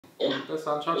Bis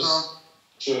dann, ciao, ciao.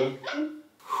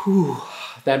 Whew,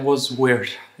 that was weird.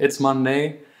 It's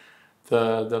Monday.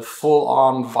 The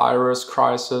full-on virus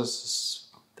crisis,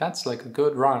 that's like a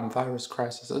good rhyme, virus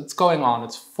crisis. It's going on,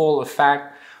 it's full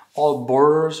effect. All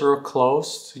borders are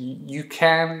closed. You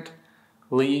can't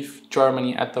leave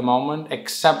Germany at the moment,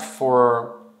 except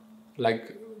for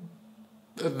like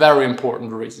very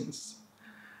important reasons.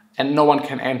 And no one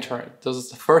can enter it. This is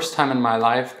the first time in my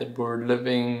life that we're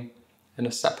living in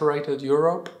a separated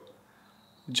Europe,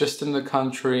 just in the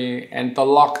country, and the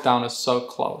lockdown is so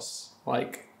close.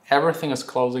 Like, everything is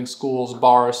closing, schools,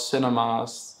 bars,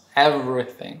 cinemas,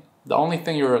 everything. The only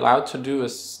thing you're allowed to do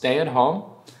is stay at home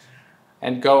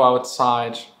and go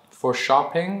outside for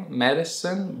shopping,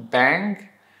 medicine, bank,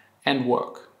 and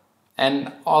work.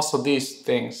 And also these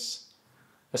things,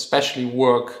 especially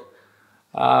work,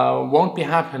 won't be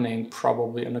happening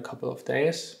probably in a couple of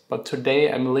days. But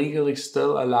today I'm legally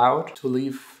still allowed to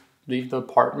leave the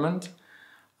apartment.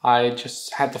 I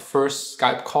just had the first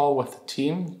Skype call with the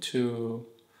team to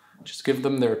just give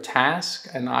them their task,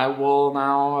 and I will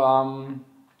now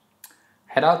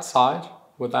head outside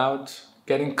without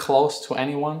getting close to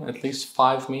anyone, at least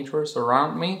 5 meters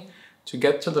around me, to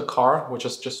get to the car, which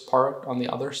is just parked on the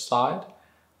other side,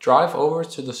 drive over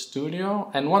to the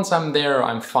studio, and once I'm there,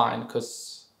 I'm fine,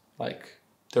 because like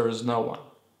there is no one.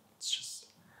 It's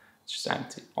just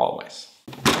empty, always.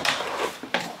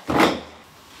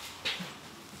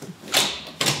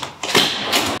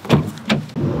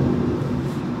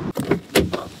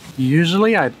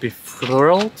 Usually I'd be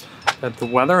thrilled that the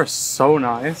weather is so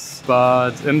nice,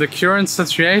 but in the current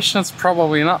situation it's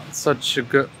probably not such a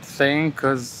good thing,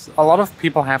 because a lot of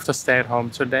people have to stay at home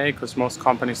today because most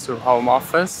companies do home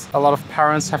office. A lot of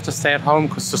parents have to stay at home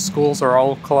because the schools are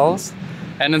all closed.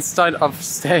 And instead of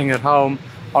staying at home,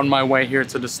 on my way here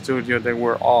to the studio, they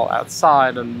were all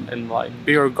outside and in like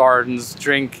beer gardens,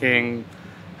 drinking,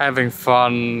 having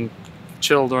fun,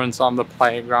 children's on the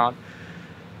playground.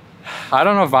 I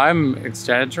don't know if I'm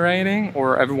exaggerating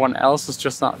or everyone else is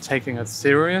just not taking it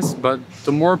serious, but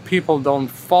the more people don't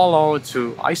follow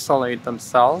to isolate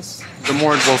themselves, the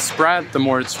more it will spread. The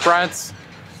more it spreads,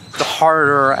 the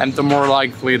harder and the more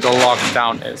likely the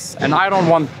lockdown is. And I don't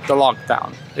want the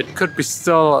lockdown. It could be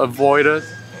still avoided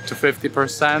to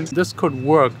 50%. This could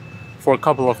work for a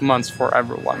couple of months for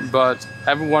everyone, but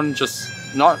everyone just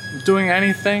not doing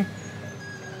anything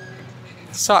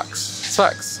sucks.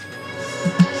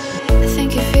 I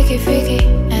think you're freaky, freaky,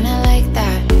 and I like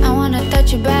that. I wanna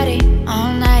touch your body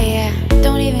all night, yeah.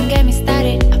 Don't even get me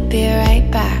started, I'll be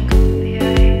right back.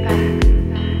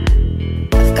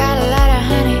 I've got a lot of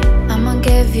honey, I'ma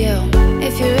give you.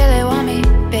 If you really want me,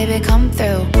 baby, come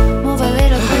through. Move a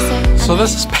little closer. So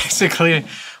this is basically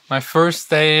my first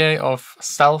day of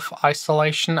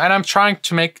self-isolation, and I'm trying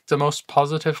to make the most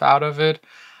positive out of it.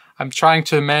 I'm trying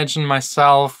to imagine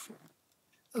myself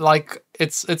like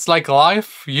it's like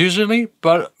life usually,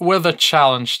 but with a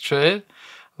challenge to it.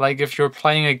 Like if you're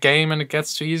playing a game and it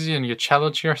gets too easy and you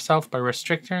challenge yourself by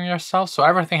restricting yourself, so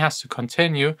everything has to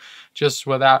continue just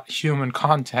without human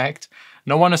contact.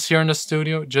 No one is here in the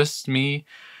studio, just me.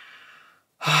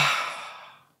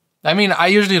 I mean, I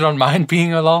usually don't mind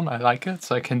being alone. I like it,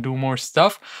 so I can do more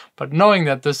stuff. But knowing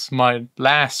that this might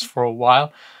last for a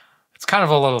while, it's kind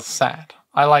of a little sad.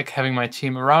 I like having my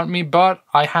team around me, but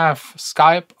I have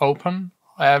Skype open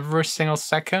every single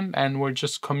second and we're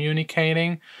just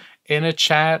communicating in a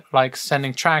chat, like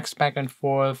sending tracks back and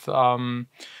forth.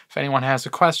 If anyone has a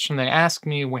question, they ask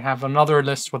me. We have another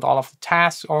list with all of the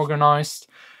tasks organized.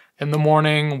 In the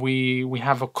morning, we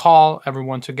have a call,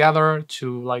 everyone together,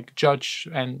 to like judge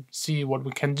and see what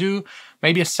we can do.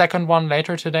 Maybe a second one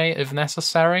later today if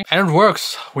necessary. And it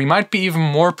works. We might be even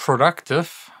more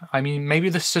productive. I mean, maybe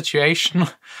the situation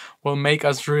will make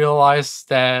us realize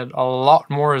that a lot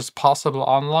more is possible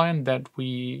online that we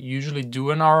usually do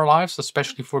in our lives,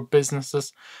 especially for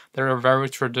businesses that are very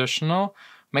traditional.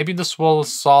 Maybe this will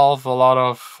solve a lot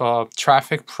of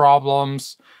traffic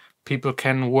problems. People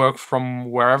can work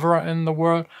from wherever in the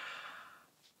world.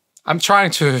 I'm trying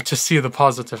to see the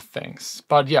positive things.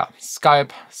 But yeah,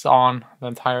 Skype is on the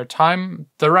entire time.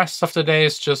 The rest of the day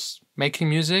is just making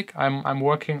music. I'm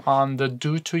working on the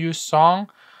Do To You song,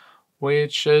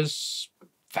 which is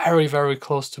very, very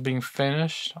close to being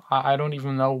finished. I don't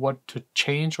even know what to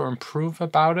change or improve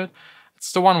about it.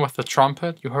 It's the one with the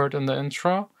trumpet you heard in the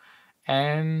intro.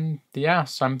 And yeah,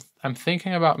 so I'm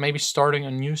thinking about maybe starting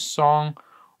a new song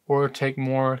or take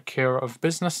more care of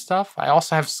business stuff. I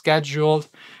also have scheduled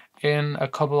in a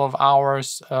couple of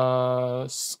hours a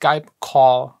Skype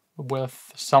call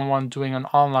with someone doing an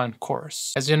online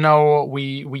course. As you know,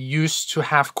 we used to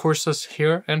have courses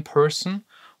here in person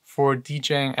for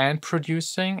DJing and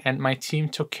producing, and my team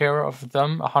took care of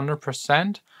them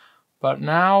 100%. But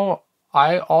now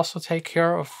I also take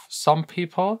care of some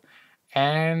people,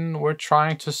 and we're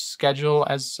trying to schedule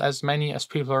as many as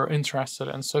people are interested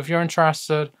in. So if you're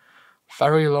interested,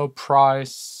 very low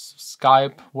price,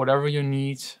 Skype, whatever you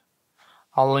need,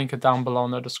 I'll link it down below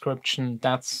in the description.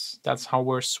 That's how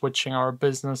we're switching our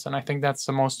business, and I think that's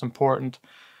the most important.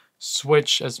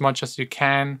 Switch as much as you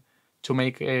can to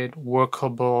make it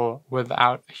workable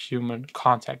without human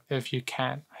contact if you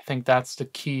can. I think that's the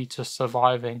key to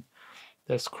surviving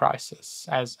this crisis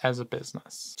as a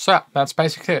business. So yeah, that's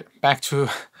basically it. Back to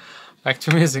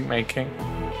music making.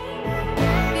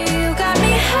 You got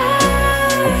me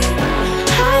high,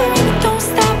 higher and it don't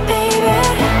stop, baby.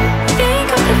 Think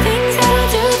of the things that I'll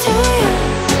do to you,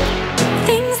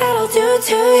 things that I'll do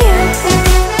to you.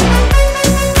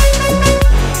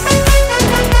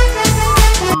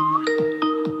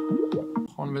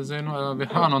 Und wir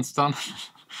hören uns dann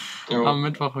Jo. am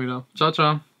Mittwoch wieder. Ciao,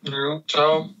 ciao. Jo,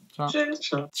 ciao. Ciao.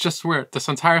 Tschüss. It's just weird. This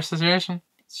entire situation,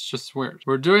 it's just weird.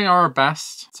 We're doing our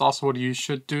best. It's also what you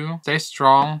should do. Stay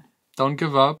strong. Don't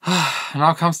give up.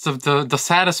 Now comes the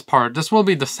saddest part. This will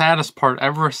be the saddest part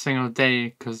every single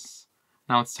day, because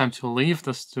now it's time to leave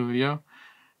the studio.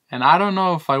 And I don't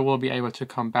know if I will be able to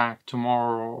come back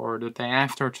tomorrow or the day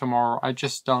after tomorrow. I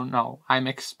just don't know. I'm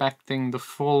expecting the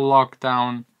full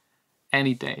lockdown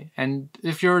any day. And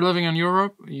if you're living in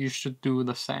Europe, you should do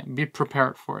the same. Be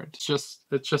prepared for it. It's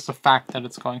just a fact that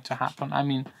it's going to happen. I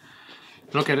mean,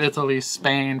 look at Italy,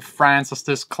 Spain, France is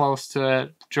this close to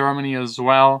it, Germany as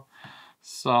well.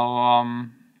 So,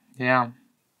 yeah,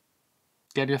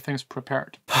 get your things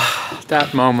prepared.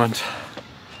 That moment.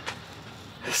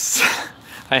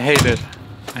 I hate it.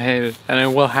 I hate it. And I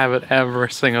will have it every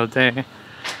single day.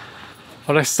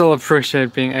 But I still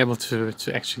appreciate being able to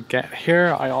actually get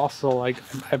here. I also I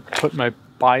put my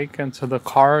bike into the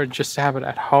car just to have it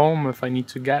at home if I need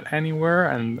to get anywhere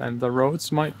and the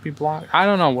roads might be blocked. I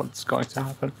don't know what's going to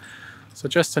happen. So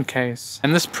just in case.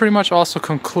 And this pretty much also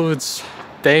concludes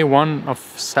day 1 of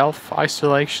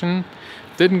self-isolation.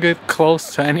 Didn't get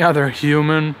close to any other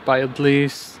human by at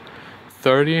least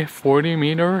 30, 40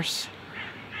 meters.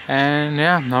 And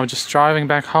yeah, now just driving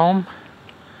back home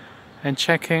and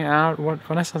checking out what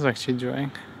Vanessa's actually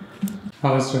doing.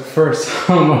 How was your first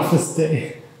home office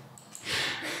day?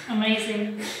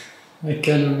 Amazing. I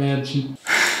can imagine.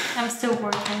 I'm still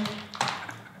working.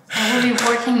 I will be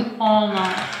working all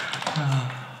night.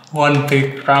 One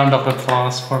big round of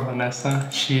applause for Vanessa.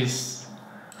 She's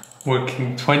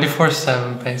working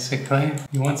 24/7 basically.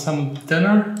 You want some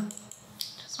dinner?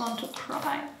 Just want to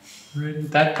cry. Really?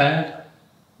 That bad?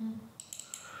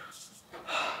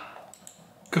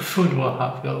 Good food will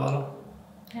help you a little.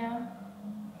 Yeah.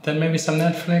 Then maybe some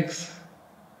Netflix?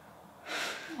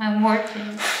 I'm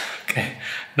working. Okay,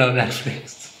 no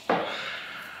Netflix.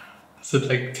 Is it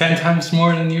like 10 times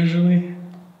more than usually?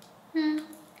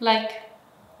 Like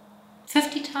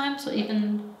 50 times or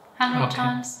even 100 Okay.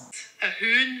 times.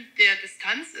 Erhöhen der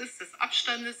Distanz ist, des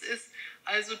Abstandes ist,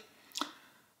 also.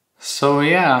 So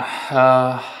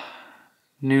yeah,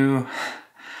 new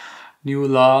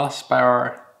laws by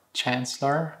our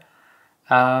chancellor.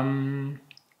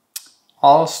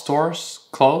 All stores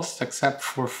closed except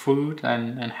for food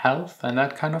and health and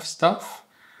that kind of stuff.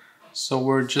 So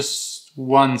we're just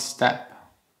one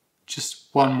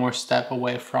more step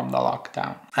away from the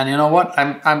lockdown. And you know what?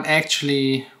 I'm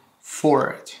actually for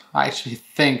it. I actually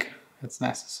think it's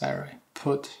necessary.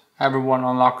 Put everyone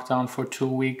on lockdown for 2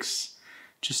 weeks.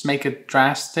 Just make it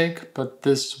drastic, but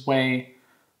this way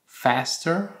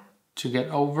faster to get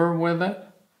over with it.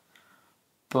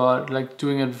 But like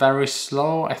doing it very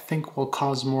slow, I think will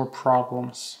cause more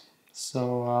problems.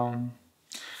 So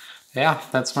yeah,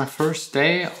 that's my first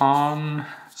day on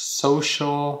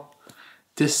social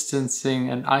distancing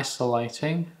and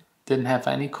isolating. Didn't have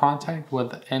any contact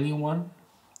with anyone,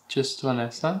 just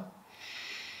Vanessa.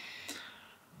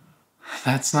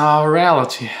 That's now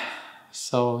reality.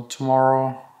 So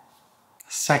tomorrow,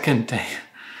 second day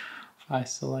of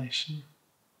isolation.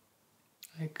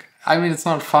 Like, I mean, it's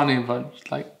not funny,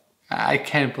 but like, I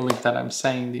can't believe that I'm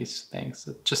saying these things.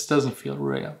 It just doesn't feel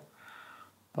real.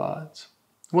 But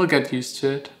we'll get used to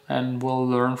it and we'll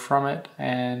learn from it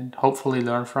and hopefully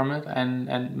learn from it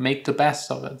and make the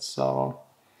best of it. So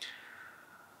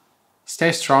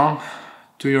stay strong,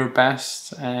 do your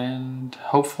best, and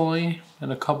hopefully in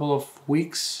a couple of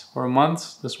weeks or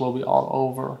months, this will be all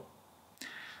over.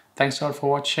 Thanks a lot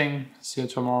for watching. See you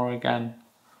tomorrow again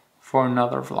for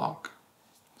another vlog.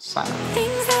 Sine.